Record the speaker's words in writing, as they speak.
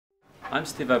I'm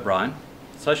Steve O'Brien,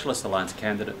 Socialist Alliance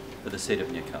candidate for the seat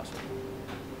of Newcastle.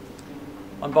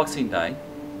 On Boxing Day,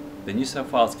 the New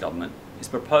South Wales Government is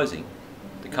proposing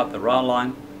to cut the rail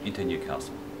line into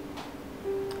Newcastle.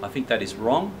 I think that is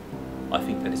wrong. I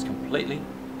think that is completely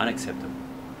unacceptable.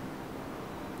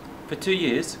 For 2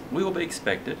 years, we will be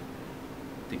expected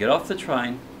to get off the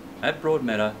train at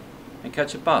Broadmeadow and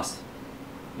catch a bus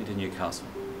into Newcastle.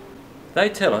 They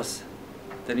tell us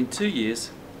that in 2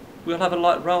 years we'll have a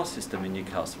light rail system in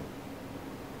Newcastle.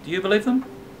 Do you believe them?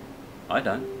 I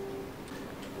don't.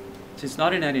 Since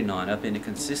 1989 I've been a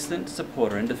consistent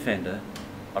supporter and defender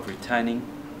of retaining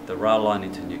the rail line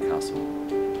into Newcastle.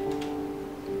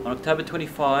 On October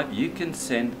 25 you can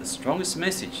send the strongest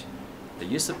message that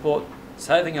you support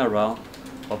saving our rail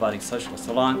by voting Socialist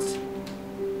Alliance,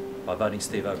 by voting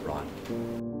Steve O'Brien.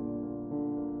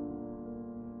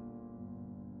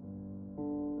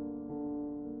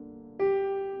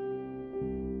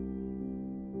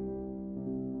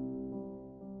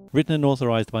 Written and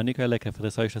authorised by Nico Lecker for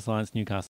the Socialist Alliance Newcastle.